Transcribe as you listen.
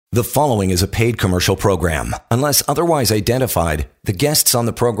The following is a paid commercial program. Unless otherwise identified, the guests on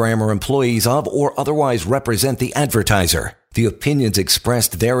the program are employees of or otherwise represent the advertiser. The opinions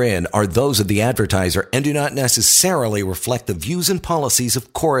expressed therein are those of the advertiser and do not necessarily reflect the views and policies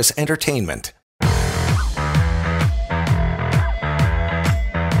of Chorus Entertainment.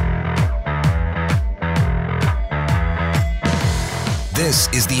 This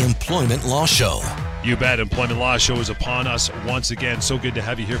is the Employment Law Show. You bet. Employment Law Show is upon us once again. So good to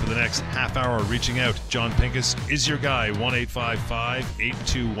have you here for the next half hour. Reaching out, John Pincus is your guy.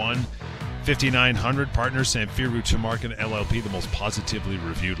 1-855-821-5900. Partner Samfiru Tumarkin LLP, the most positively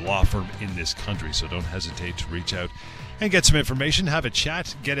reviewed law firm in this country. So don't hesitate to reach out and get some information, have a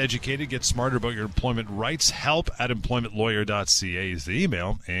chat, get educated, get smarter about your employment rights. help@employmentlawyer.ca is the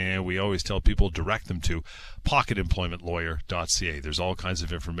email, and we always tell people direct them to pocketemploymentlawyer.ca. There's all kinds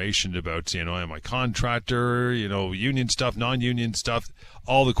of information about, am I a contractor, union stuff, non-union stuff,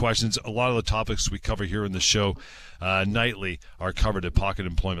 all the questions. A lot of the topics we cover here in the show nightly are covered at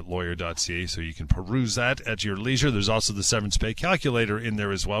pocketemploymentlawyer.ca, so you can peruse that at your leisure. There's also the severance pay calculator in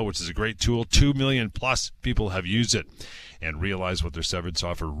there as well, which is a great tool. 2 million plus people have used it and realize what their severance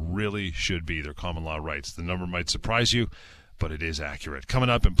offer really should be, their common law rights. The number might surprise you, but it is accurate. Coming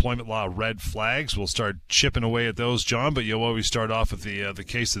up, employment law red flags. We'll start chipping away at those, John, but you'll always start off with the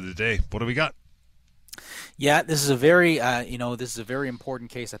case of the day. What do we got? Yeah, this is a very, this is a very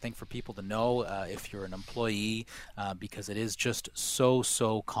important case, I think, for people to know if you're an employee, because it is just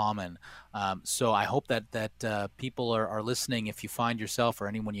so common. So I hope that people are listening if you find yourself or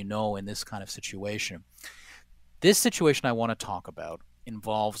anyone you know in this kind of situation. This situation I want to talk about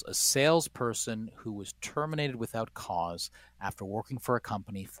involves a salesperson who was terminated without cause after working for a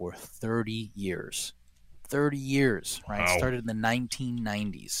company for 30 years. 30 years, right? Wow. Started in the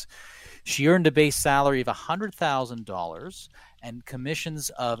 1990s. She earned a base salary of $100,000 and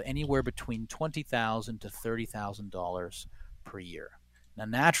commissions of anywhere between $20,000 to $30,000 per year. Now,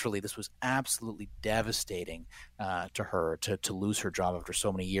 naturally, this was absolutely devastating to her to lose her job after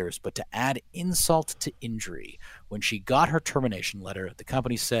so many years. But to add insult to injury, when she got her termination letter, the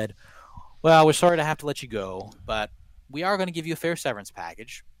company said, well, we're sorry to have to let you go, but we are going to give you a fair severance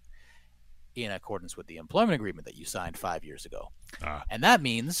package in accordance with the employment agreement that you signed 5 years ago. And that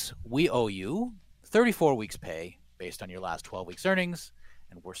means we owe you 34 weeks pay based on your last 12 weeks earnings.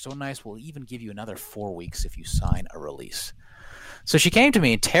 And we're so nice, we'll even give you another 4 weeks if you sign a release. So she came to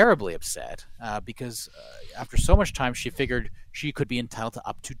me terribly upset because after so much time, she figured she could be entitled to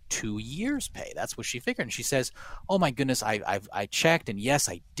up to 2 years' pay. That's what she figured. And she says, oh, my goodness, I checked, and yes,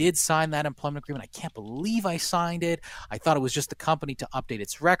 I did sign that employment agreement. I can't believe I signed it. I thought it was just the company to update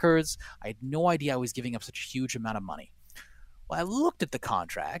its records. I had no idea I was giving up such a huge amount of money. Well, I looked at the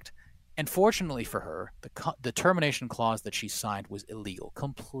contract, and fortunately for her, the termination clause that she signed was illegal,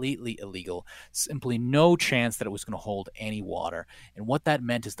 completely illegal, simply no chance that it was going to hold any water. And what that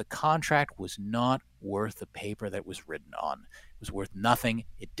meant is the contract was not worth the paper that it was written on. It was worth nothing.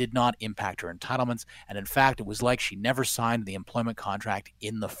 It did not impact her entitlements. And in fact, it was like she never signed the employment contract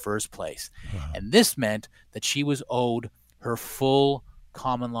in the first place. Wow. And this meant that she was owed her full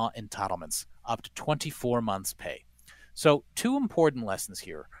common law entitlements, up to 24 months' pay. So 2 important lessons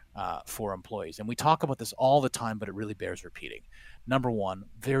here for employees. And we talk about this all the time, but it really bears repeating. Number 1,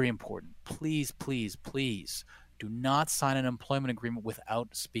 very important. Please, please, please do not sign an employment agreement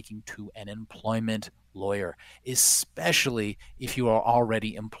without speaking to an employment lawyer, especially if you are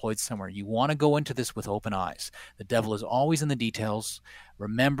already employed somewhere. You want to go into this with open eyes. The devil is always in the details.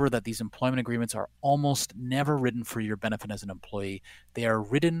 Remember that these employment agreements are almost never written for your benefit as an employee. They are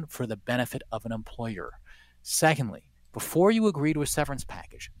written for the benefit of an employer. Secondly, before you agree to a severance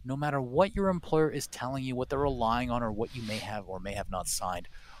package, no matter what your employer is telling you, what they're relying on, or what you may have or may have not signed,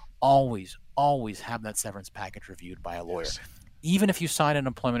 always have that severance package reviewed by a lawyer. Yes. Even if you sign an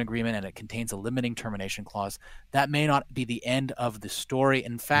employment agreement and it contains a limiting termination clause, that may not be the end of the story.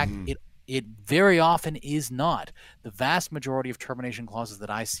 In fact, it very often is not. The vast majority of termination clauses that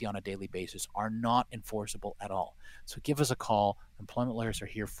I see on a daily basis are not enforceable at all. So give us a call. Employment lawyers are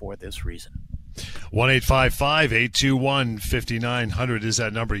here for this reason. 1-855-821-5900 is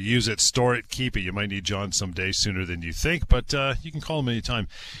that number. Use it, store it, keep it. You might need John someday sooner than you think, but you can call him anytime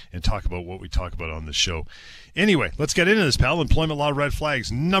and talk about what we talk about on the show. Anyway, let's get into this, pal. Employment law red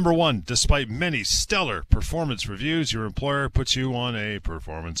flags. Number 1, despite many stellar performance reviews, your employer puts you on a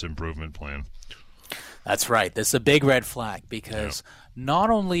performance improvement plan. That's right. This is a big red flag because not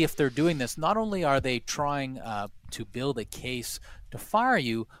only if they're doing this, not only are they trying to build a case to fire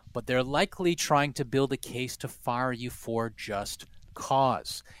you, but they're likely trying to build a case to fire you for just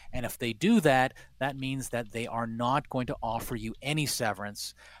cause. And if they do that, that means that they are not going to offer you any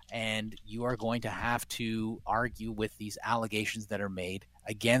severance, and you are going to have to argue with these allegations that are made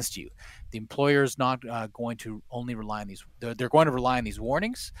against you. The employer is not going to only rely on these. They're going to rely on these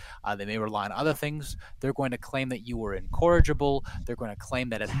warnings. They may rely on other things. They're going to claim that you were incorrigible. They're going to claim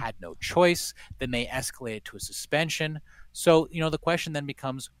that it had no choice. They may escalate it to a suspension. So, the question then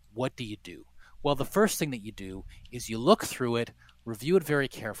becomes, what do you do? Well, the first thing that you do is you look through it, review it very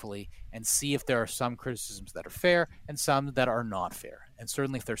carefully, and see if there are some criticisms that are fair and some that are not fair. And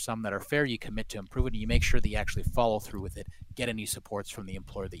certainly if there's some that are fair, you commit to improve it, and you make sure that you actually follow through with it, get any supports from the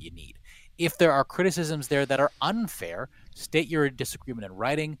employer that you need. If there are criticisms there that are unfair, state your disagreement in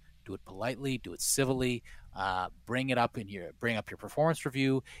writing, do it politely, do it civilly, bring up your performance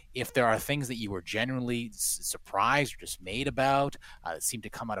review. If there are things that you were genuinely surprised or dismayed about that seem to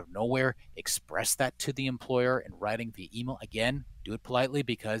come out of nowhere, express that to the employer in writing via email. Again, do it politely,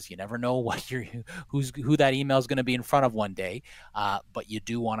 because you never know who that email is going to be in front of one day, but you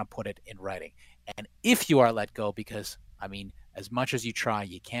do want to put it in writing. And if you are let go, because as much as you try,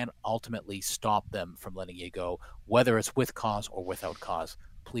 you can't ultimately stop them from letting you go, whether it's with cause or without cause.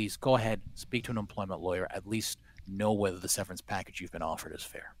 Please go ahead, speak to an employment lawyer, at least know whether the severance package you've been offered is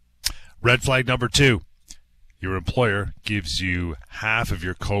fair. Red flag number 2. Your employer gives you half of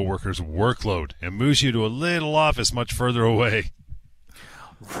your coworkers' workload and moves you to a little office much further away.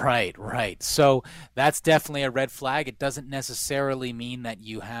 Right. So that's definitely a red flag. It doesn't necessarily mean that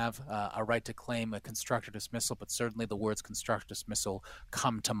you have a right to claim a constructive dismissal, but certainly the words constructive dismissal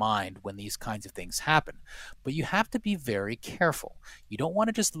come to mind when these kinds of things happen. But you have to be very careful. You don't want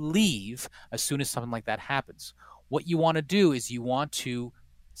to just leave as soon as something like that happens. What you want to do is you want to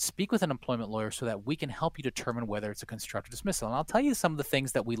speak with an employment lawyer so that we can help you determine whether it's a constructive dismissal. And I'll tell you some of the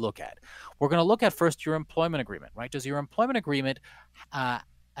things that we look at. We're going to look at first your employment agreement, right? Does your employment agreement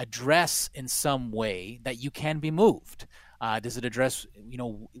address in some way that you can be moved? Does it address,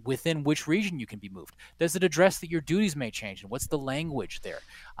 within which region you can be moved? Does it address that your duties may change, and what's the language there?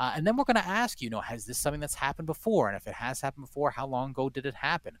 And then we're going to ask you, has this something that's happened before? And if it has happened before, how long ago did it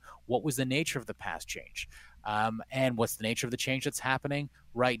happen? What was the nature of the past change? And what's the nature of the change that's happening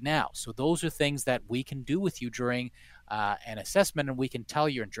right now? So those are things that we can do with you during an assessment, and we can tell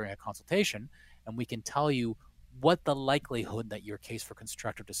you during a consultation, and we can tell you what the likelihood that your case for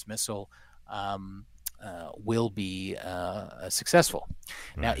constructive dismissal will be successful.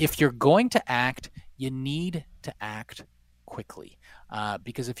 Right. Now, if you're going to act, you need to act quickly,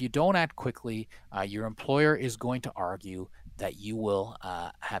 because if you don't act quickly, your employer is going to argue that you will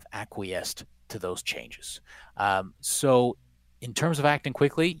have acquiesced to those changes. So in terms of acting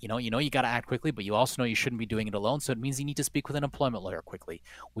quickly, you got to act quickly, but you also know you shouldn't be doing it alone. So it means you need to speak with an employment lawyer quickly.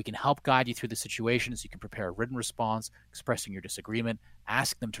 We can help guide you through the situation so you can prepare a written response, expressing your disagreement,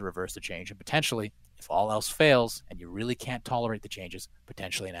 ask them to reverse the change, and potentially, if all else fails and you really can't tolerate the changes,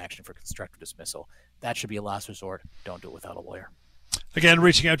 potentially an action for constructive dismissal. That should be a last resort. Don't do it without a lawyer. Again,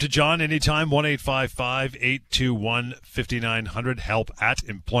 reaching out to John anytime, 1-855-821-5900, help at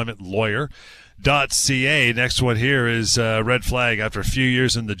employmentlawyer.ca. Next one here is red flag. After a few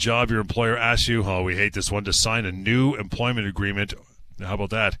years in the job, your employer asks you, we hate this one, to sign a new employment agreement. How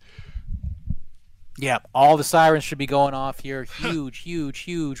about that? Yeah, all the sirens should be going off here.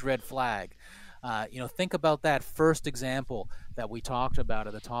 Huge red flag. Think about that first example that we talked about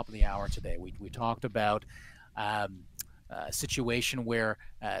at the top of the hour today. We talked about a situation where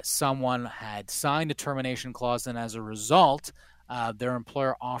someone had signed a termination clause, and as a result, their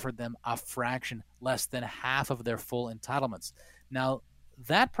employer offered them a fraction less than half of their full entitlements. Now,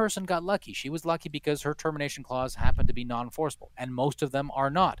 that person got lucky. She was lucky because her termination clause happened to be non-enforceable, and most of them are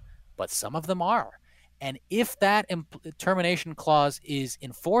not, but some of them are. And if that termination clause is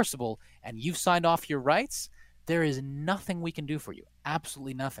enforceable and you've signed off your rights, there is nothing we can do for you.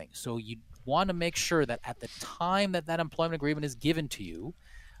 Absolutely nothing. So you want to make sure that at the time that employment agreement is given to you,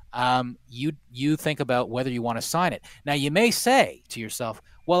 you think about whether you want to sign it. Now, you may say to yourself,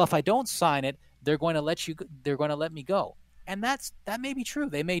 well, if I don't sign it, they're going to let me go. And that may be true.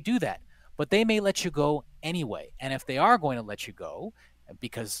 They may do that, but they may let you go anyway. And if they are going to let you go,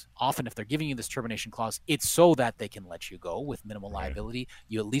 because often if they're giving you this termination clause, it's so that they can let you go with minimal liability.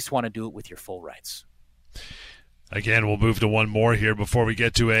 You at least want to do it with your full rights. Again, we'll move to one more here before we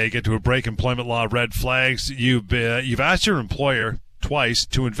get to a break. Employment law red flags. You've asked your employer twice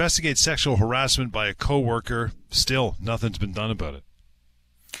to investigate sexual harassment by a coworker. Still, nothing's been done about it.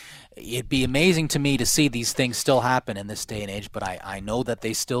 It'd be amazing to me to see these things still happen in this day and age, but I know that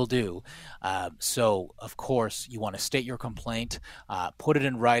they still do. So, of course, you want to state your complaint, put it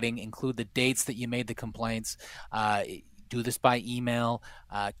in writing, include the dates that you made the complaints. do this by email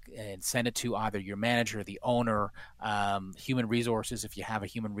and send it to either your manager, the owner, human resources, if you have a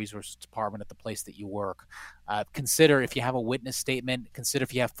human resources department at the place that you work. Consider if you have a witness statement, consider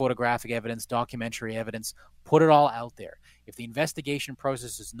if you have photographic evidence, documentary evidence, put it all out there. If the investigation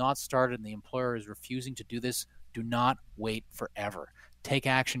process is not started and the employer is refusing to do this, do not wait forever. Take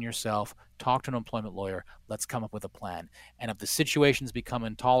action yourself. Talk to an employment lawyer. Let's come up with a plan. And if the situations become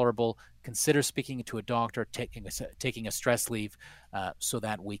intolerable, consider speaking to a doctor, taking a stress leave, so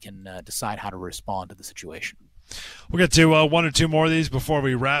that we can decide how to respond to the situation. We'll get to one or two more of these before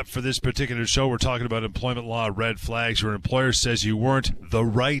we wrap for this particular show. We're talking about employment law red flags. Your employer says you weren't the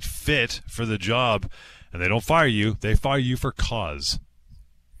right fit for the job, and they don't fire you. They fire you for cause.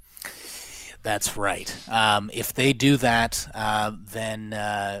 That's right. If they do that, then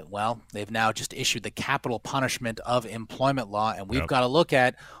they've now just issued the capital punishment of employment law, and we've got to look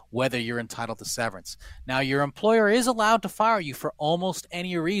at whether you're entitled to severance. Now, your employer is allowed to fire you for almost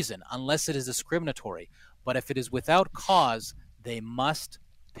any reason, unless it is discriminatory. But if it is without cause, they must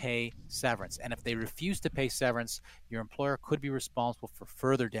pay severance. And if they refuse to pay severance, your employer could be responsible for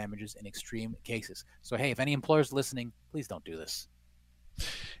further damages in extreme cases. So, hey, if any employers listening, please don't do this.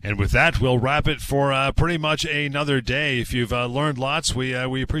 And with that, we'll wrap it for pretty much another day. If you've learned lots, we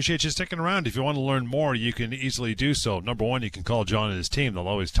appreciate you sticking around. If you want to learn more, you can easily do so. Number one, you can call John and his team. They'll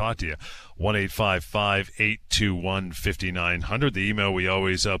always talk to you. 1-855-821-5900. The email we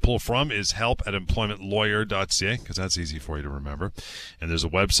always pull from is help@employmentlawyer.ca, because that's easy for you to remember. And there's a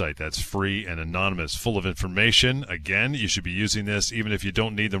website that's free and anonymous, full of information. Again, you should be using this even if you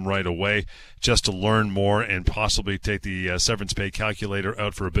don't need them right away, just to learn more and possibly take the severance pay calculator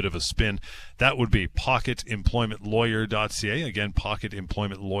out for a bit of a spin. That would be pocketemploymentlawyer.ca. Again,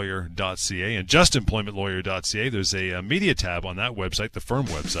 pocketemploymentlawyer.ca. And just employmentlawyer.ca, there's a media tab on that website, the firm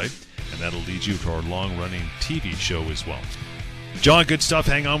website, and that'll lead you to our long-running TV show as well. John, good stuff.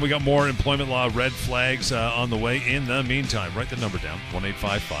 Hang on. We got more employment law red flags on the way. In the meantime, write the number down,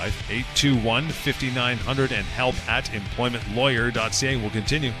 1-855-821-5900, and help@employmentlawyer.ca. We'll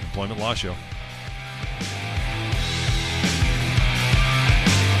continue. Employment Law Show.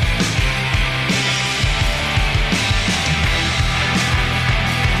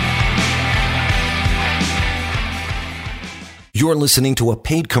 You're listening to a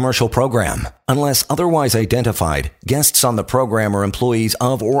paid commercial program. Unless otherwise identified, guests on the program are employees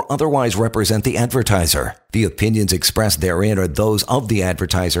of or otherwise represent the advertiser. The opinions expressed therein are those of the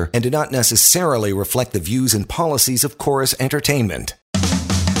advertiser and do not necessarily reflect the views and policies of Chorus Entertainment.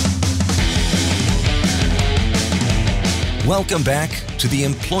 Welcome back to the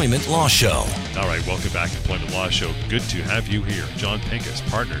Employment Law Show. All right, welcome back to Employment Law Show. Good to have you here. John Pincus,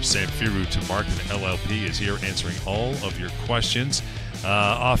 partner, Samfiru Tumarkin LLP, is here answering all of your questions.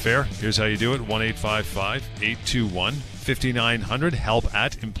 Off air, here's how you do it, 1-855-821-5900,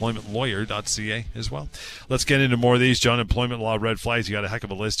 help@employmentlawyer.ca as well. Let's get into more of these, John. Employment law red flags. You got a heck of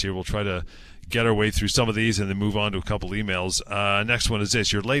a list here. We'll try to get our way through some of these and then move on to a couple emails. Next one is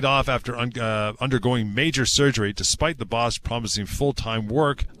this. You're laid off after undergoing major surgery despite the boss promising full-time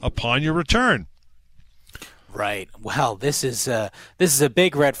work upon your return. Right. Well, this is a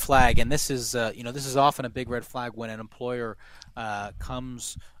big red flag, and this is often a big red flag when an employer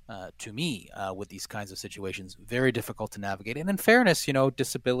comes to me with these kinds of situations. Very difficult to navigate. And in fairness,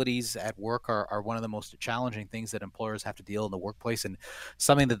 disabilities at work are one of the most challenging things that employers have to deal in the workplace, and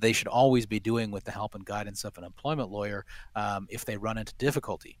something that they should always be doing with the help and guidance of an employment lawyer if they run into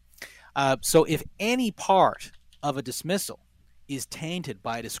difficulty. So if any part of a dismissal is tainted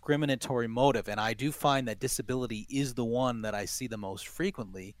by a discriminatory motive, and I do find that disability is the one that I see the most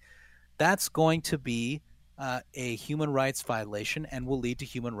frequently, that's going to be a human rights violation and will lead to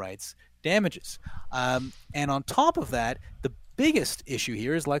human rights damages. And on top of that, the biggest issue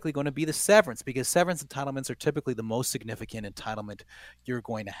here is likely going to be the severance, because severance entitlements are typically the most significant entitlement you're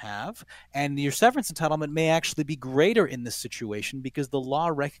going to have. And your severance entitlement may actually be greater in this situation because the law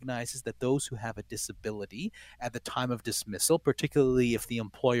recognizes that those who have a disability at the time of dismissal, particularly if the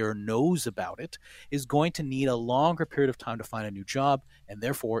employer knows about it, is going to need a longer period of time to find a new job and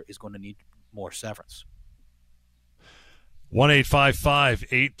therefore is going to need more severance.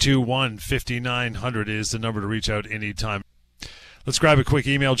 1-855-821-5900 is the number to reach out anytime. Let's grab a quick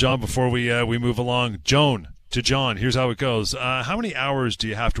email, John, before we move along. Joan to John, here's how it goes. How many hours do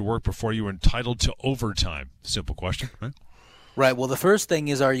you have to work before you are entitled to overtime? Simple question, right? Right. Well, the first thing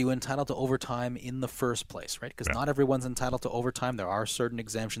is, are you entitled to overtime in the first place, right? Because not everyone's entitled to overtime. There are certain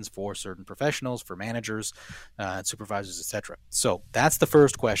exemptions for certain professionals, for managers, supervisors, etc. So that's the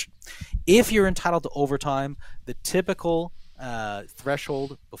first question. If you're entitled to overtime, the typical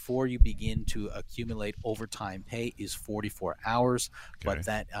threshold before you begin to accumulate overtime pay is 44 hours, but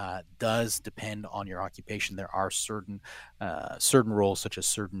that does depend on your occupation. There are certain roles, such as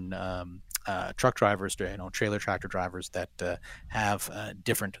certain truck drivers, trailer tractor drivers, that have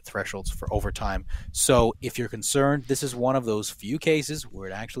different thresholds for overtime. So if you're concerned, this is one of those few cases where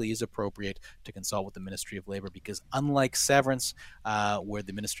it actually is appropriate to consult with the Ministry of Labor, because unlike severance, where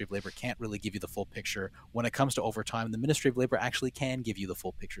the Ministry of Labor can't really give you the full picture, when it comes to overtime, the Ministry of Labor actually can give you the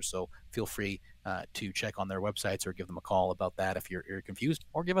full picture. So feel free to check on their websites or give them a call about that if you're confused,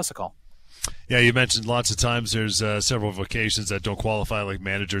 or give us a call. Yeah, you mentioned lots of times there's several vocations that don't qualify, like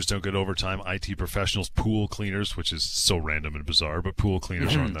managers don't get overtime, IT professionals, pool cleaners, which is so random and bizarre, but pool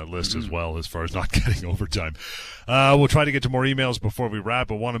cleaners are on that list as well as far as not getting overtime. We'll try to get to more emails before we wrap,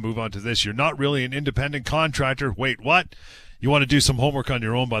 but want to move on to this. You're not really an independent contractor. Wait, what? You want to do some homework on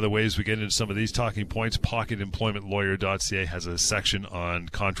your own, by the way, as we get into some of these talking points. PocketEmploymentLawyer.ca has a section on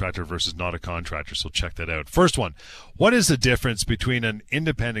contractor versus not a contractor, so check that out. First one, what is the difference between an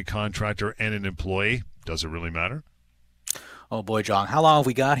independent contractor and an employee? Does it really matter? Oh boy, John, how long have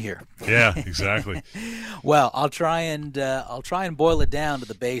we got here? Yeah, exactly. Well, I'll try and boil it down to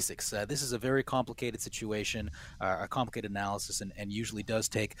the basics. This is a very complicated situation, a complicated analysis, and usually does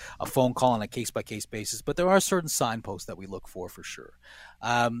take a phone call on a case-by-case basis. But there are certain signposts that we look for sure.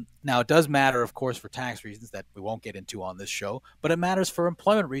 Now, it does matter, of course, for tax reasons that we won't get into on this show, but it matters for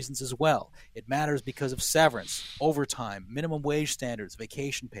employment reasons as well. It matters because of severance, overtime, minimum wage standards,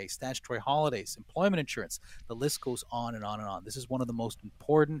 vacation pay, statutory holidays, employment insurance. The list goes on and on and on. This is one of the most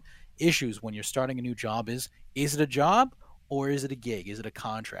important issues when you're starting a new job is it a job or is it a gig? Is it a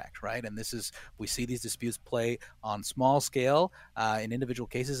contract, right? And we see these disputes play on small scale in individual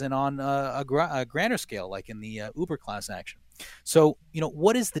cases and on a grander scale, like in the Uber class action. So,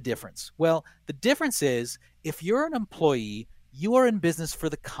 what is the difference? Well, the difference is if you're an employee, you are in business for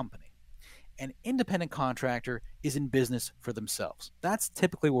the company. An independent contractor is in business for themselves. That's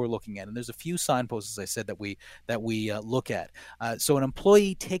typically what we're looking at. And there's a few signposts, as I said, that we look at. So an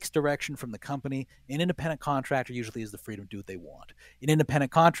employee takes direction from the company. An independent contractor usually has the freedom to do what they want. An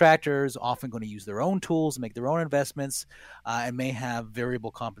independent contractor is often going to use their own tools, make their own investments, and may have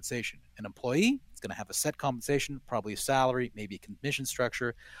variable compensation. An employee is going to have a set compensation, probably a salary, maybe a commission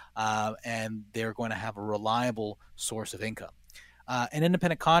structure, and they're going to have a reliable source of income. An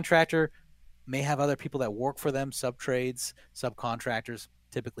independent contractor may have other people that work for them, sub-trades, subcontractors,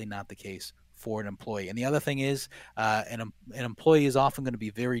 typically not the case for an employee. And the other thing is an employee is often going to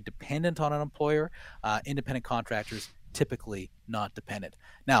be very dependent on an employer. Independent contractors, typically not dependent.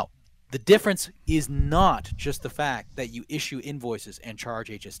 Now, the difference is not just the fact that you issue invoices and charge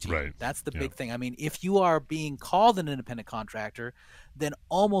HST. Right. That's the big thing. I mean, if you are being called an independent contractor, then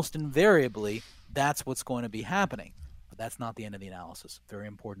almost invariably that's what's going to be happening. But that's not the end of the analysis. Very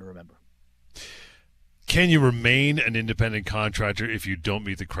important to remember. Can you remain an independent contractor if you don't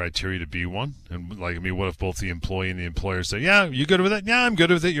meet the criteria to be one? And what if both the employee and the employer say, yeah, you good with it? Yeah, I'm good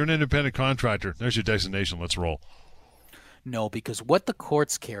with it. You're an independent contractor. There's your designation. Let's roll. No, because what the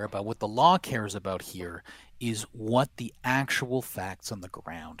courts care about, what the law cares about here is what the actual facts on the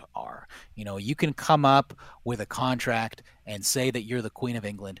ground are. You can come up with a contract and say that you're the Queen of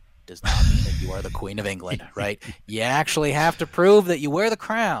England. Does not mean that you are the Queen of England, right? You actually have to prove that you wear the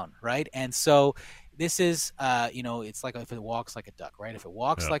crown, right? And so this is, it's like if it walks like a duck, right? If it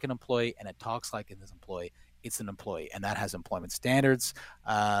walks like an employee and it talks like an employee, it's an employee, and that has employment standards,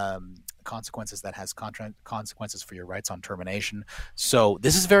 consequences, that has consequences for your rights on termination. So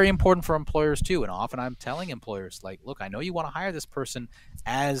this is very important for employers too. And often I'm telling employers, like, look, I know you want to hire this person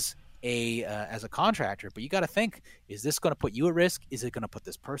as a contractor, but you got to think, is this going to put you at risk? Is it going to put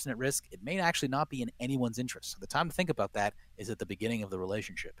this person at risk? It may actually not be in anyone's interest. So the time to think about that is at the beginning of the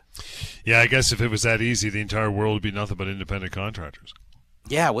relationship. Yeah, I guess if it was that easy, the entire world would be nothing but independent contractors.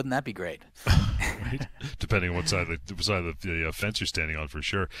 Yeah, wouldn't that be great? Right? Depending on what side of the fence you're standing on, for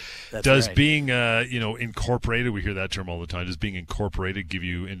sure. Does being incorporated, we hear that term all the time, does being incorporated give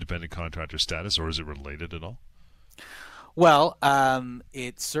you independent contractor status, or is it related at all? Well,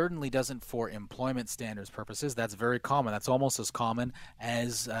 it certainly doesn't for employment standards purposes. That's very common. That's almost as common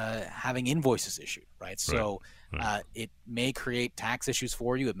as having invoices issued, right? So it may create tax issues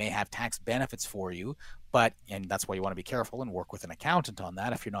for you. It may have tax benefits for you, and that's why you want to be careful and work with an accountant on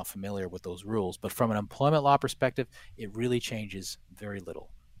that if you're not familiar with those rules. But from an employment law perspective, it really changes very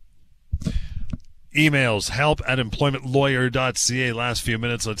little. Emails, help@employmentlawyer.ca. Last few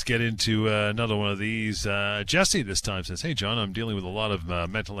minutes, let's get into another one of these. Jesse this time says, hey, John, I'm dealing with a lot of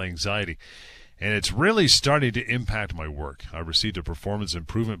mental anxiety, and it's really starting to impact my work. I received a performance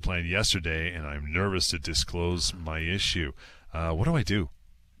improvement plan yesterday, and I'm nervous to disclose my issue. What do I do?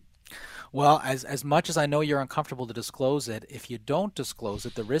 Well, as much as I know you're uncomfortable to disclose it, if you don't disclose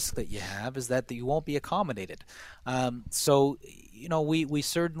it, the risk that you have is that you won't be accommodated. So, we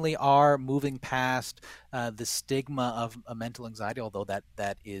certainly are moving past the stigma of mental anxiety, although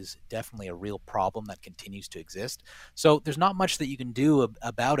that is definitely a real problem that continues to exist. So there's not much that you can do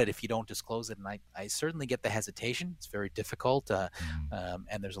about it if you don't disclose it. And I certainly get the hesitation. It's very difficult.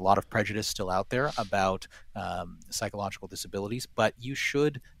 And there's a lot of prejudice still out there about psychological disabilities, but you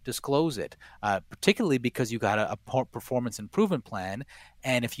should disclose it, particularly because you got a performance improvement plan.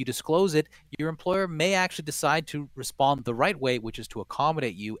 And if you disclose it, your employer may actually decide to respond the right way, which is to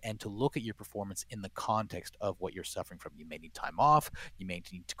accommodate you and to look at your performance in the context of what you're suffering from. You may need time off. You may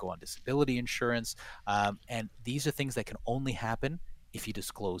need to go on disability insurance. And these are things that can only happen if you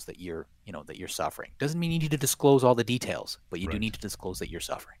disclose that you're suffering. Doesn't mean you need to disclose all the details, but you do need to disclose that you're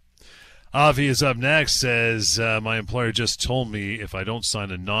suffering. Avi is up next, says, my employer just told me if I don't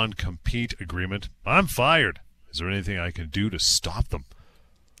sign a non-compete agreement, I'm fired. Is there anything I can do to stop them?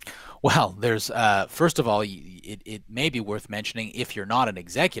 Well, there's first of all, it may be worth mentioning, if you're not an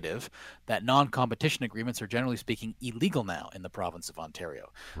executive, that non-competition agreements are generally speaking illegal now in the province of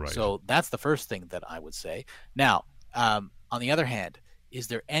Ontario. Right. So that's the first thing that I would say. Now, on the other hand, is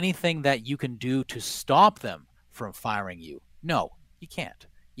there anything that you can do to stop them from firing you? No, you can't.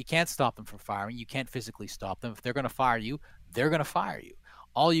 You can't stop them from firing. You can't physically stop them. If they're going to fire you, they're going to fire you.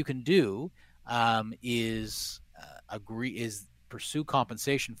 All you can do is pursue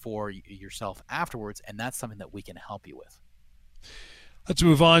compensation for yourself afterwards, and that's something that we can help you with. Let's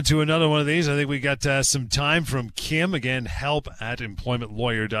move on to another one of these. I think we got some time from Kim. Again,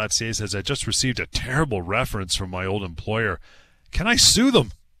 help@employmentlawyer.ca says, I just received a terrible reference from my old employer. Can I sue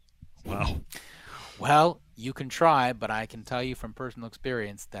them? Wow. Well, you can try, but I can tell you from personal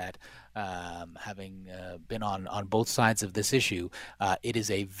experience that having been on both sides of this issue, it is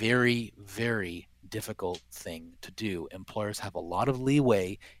a very, very difficult thing to do. Employers have a lot of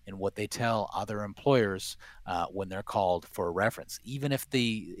leeway in what they tell other employers when they're called for a reference. Even if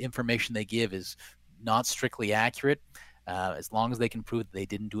the information they give is not strictly accurate, as long as they can prove that they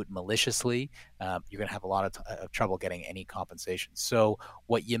didn't do it maliciously, you're going to have a lot of trouble getting any compensation. So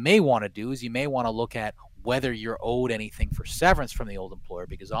what you may want to do is you may want to look at whether you're owed anything for severance from the old employer,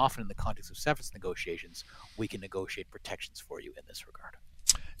 because often in the context of severance negotiations, we can negotiate protections for you in this regard.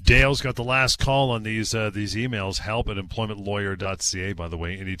 Dale's got the last call on these emails, help@employmentlawyer.ca, by the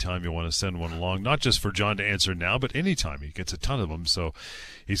way, anytime you want to send one along, not just for John to answer now, but anytime. He gets a ton of them, so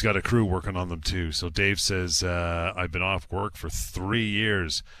he's got a crew working on them too. So Dave says, I've been off work for 3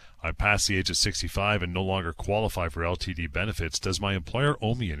 years. I passed the age of 65 and no longer qualify for LTD benefits. Does my employer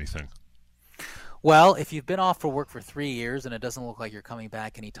owe me anything? Well, if you've been off for work for 3 years and it doesn't look like you're coming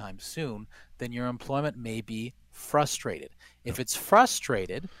back anytime soon, then your employment may be frustrated. If it's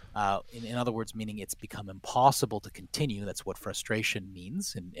frustrated, in other words, meaning it's become impossible to continue, that's what frustration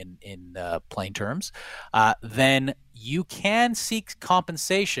means in plain terms, then you can seek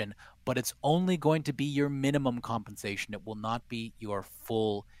compensation, but it's only going to be your minimum compensation. It will not be your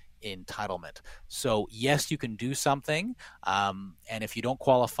full entitlement. So yes, you can do something, and if you don't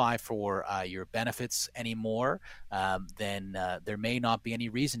qualify for your benefits anymore, then there may not be any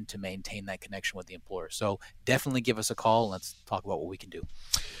reason to maintain that connection with the employer. So definitely give us a call and let's talk about what we can do.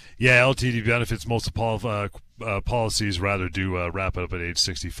 Yeah, LTD benefits, most of policies rather do wrap it up at age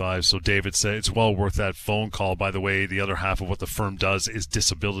 65. So David said it's well worth that phone call. By the way, the other half of what the firm does is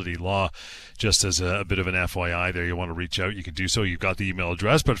disability law. Just as a bit of an FYI there, you want to reach out, you can do so. You've got the email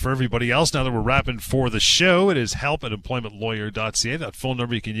address. But for everybody else, now that we're wrapping for the show, it is help@employmentlawyer.ca. That phone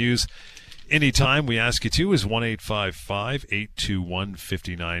number you can use anytime we ask you to is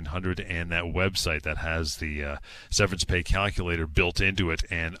 1-855-821-5900, and that website that has the severance pay calculator built into it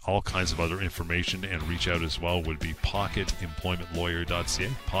and all kinds of other information, and reach out as well, would be pocketemploymentlawyer.ca.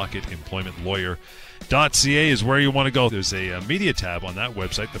 Pocketemploymentlawyer.ca is where you want to go. There's a media tab on that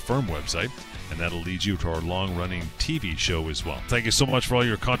website, the firm website, and that'll lead you to our long-running TV show as well. Thank you so much for all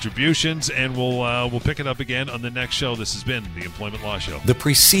your contributions, and we'll pick it up again on the next show. This has been the Employment Law Show. The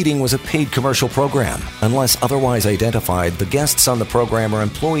preceding was a paid commercial program. Unless otherwise identified, the guests on the program are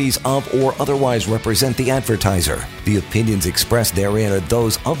employees of or otherwise represent the advertiser. The opinions expressed therein are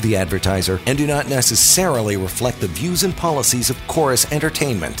those of the advertiser and do not necessarily reflect the views and policies of Chorus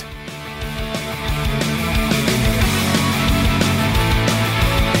Entertainment.